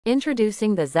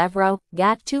Introducing the Zevro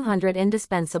GAT200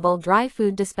 Indispensable Dry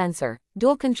Food Dispenser,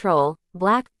 Dual Control,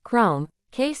 Black, Chrome,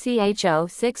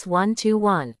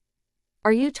 KCH06121.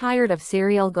 Are you tired of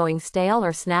cereal going stale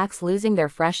or snacks losing their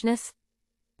freshness?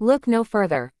 Look no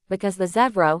further, because the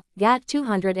Zevro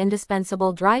GAT200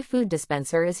 Indispensable Dry Food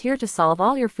Dispenser is here to solve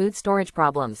all your food storage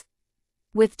problems.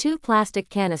 With 2 plastic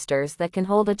canisters that can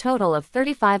hold a total of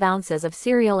 35 ounces of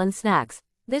cereal and snacks,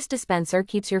 this dispenser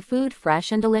keeps your food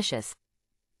fresh and delicious.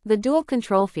 The dual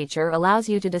control feature allows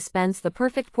you to dispense the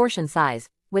perfect portion size,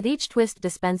 with each twist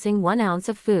dispensing 1 ounce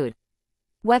of food.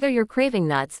 Whether you're craving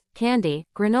nuts, candy,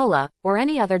 granola, or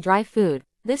any other dry food,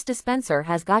 this dispenser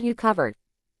has got you covered.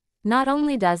 Not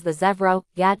only does the Zevro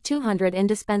GAT200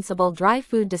 Indispensable Dry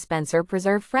Food Dispenser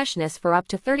preserve freshness for up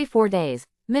to 34 days,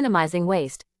 minimizing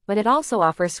waste, but it also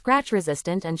offers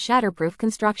scratch-resistant and shatterproof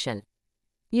construction.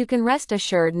 You can rest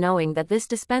assured knowing that this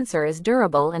dispenser is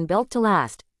durable and built to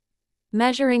last.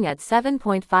 Measuring at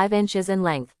 7.5 inches in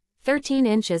length, 13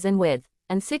 inches in width,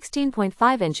 and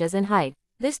 16.5 inches in height,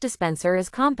 this dispenser is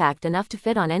compact enough to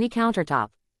fit on any countertop.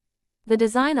 The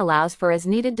design allows for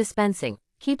as-needed dispensing,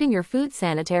 keeping your food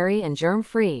sanitary and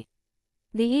germ-free.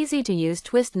 The easy-to-use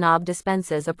twist knob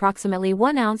dispenses approximately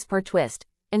 1 ounce per twist,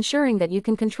 ensuring that you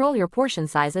can control your portion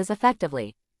sizes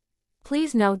effectively.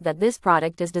 Please note that this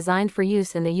product is designed for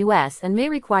use in the US and may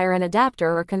require an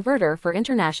adapter or converter for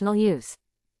international use.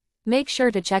 Make sure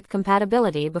to check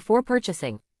compatibility before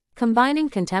purchasing. Combining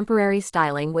contemporary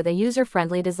styling with a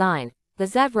user-friendly design, the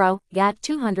Zevro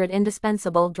GAT200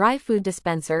 Indispensable Dry Food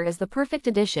Dispenser is the perfect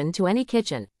addition to any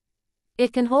kitchen.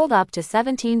 It can hold up to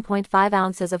 17.5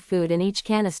 ounces of food in each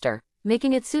canister,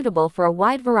 making it suitable for a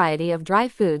wide variety of dry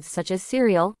foods such as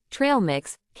cereal, trail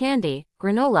mix, candy,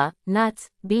 granola, nuts,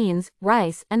 beans,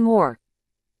 rice, and more.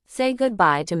 Say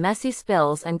goodbye to messy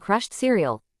spills and crushed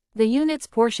cereal. The unit's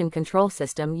portion control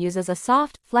system uses a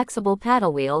soft, flexible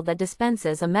paddle wheel that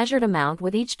dispenses a measured amount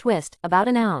with each twist, about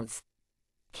an ounce.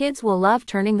 Kids will love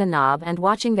turning the knob and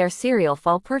watching their cereal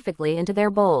fall perfectly into their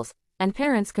bowls, and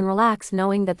parents can relax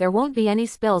knowing that there won't be any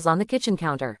spills on the kitchen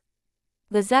counter.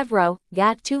 The Zevro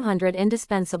GAT200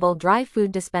 Indispensable Dry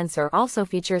Food Dispenser also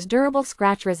features durable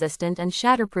scratch-resistant and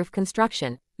shatterproof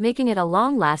construction, making it a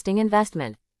long-lasting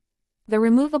investment. The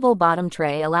removable bottom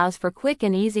tray allows for quick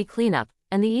and easy cleanup,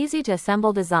 and the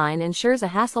easy-to-assemble design ensures a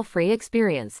hassle-free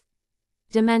experience.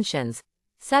 Dimensions: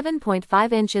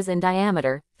 7.5 inches in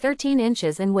diameter, 13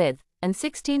 inches in width, and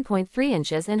 16.3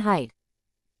 inches in height.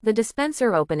 The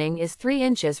dispenser opening is 3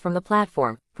 inches from the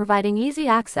platform, providing easy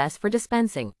access for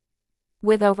dispensing.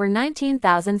 With over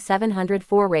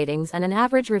 19,704 ratings and an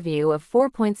average review of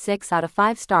 4.6 out of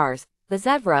 5 stars, the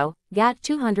Zevro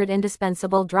GAT200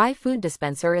 Indispensable Dry Food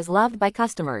Dispenser is loved by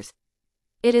customers.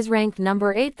 It is ranked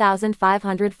number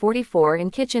 8,544 in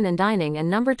kitchen and dining and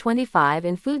number 25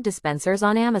 in food dispensers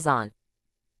on Amazon.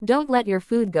 Don't let your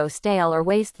food go stale or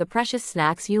waste the precious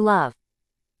snacks you love.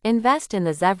 Invest in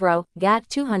the Zevro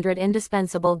GAT200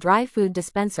 Indispensable Dry Food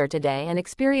Dispenser today and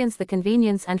experience the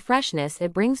convenience and freshness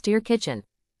it brings to your kitchen.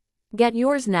 Get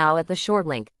yours now at the short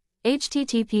link,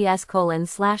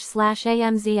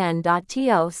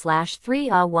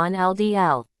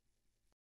 https://amzn.to/3a1ldl.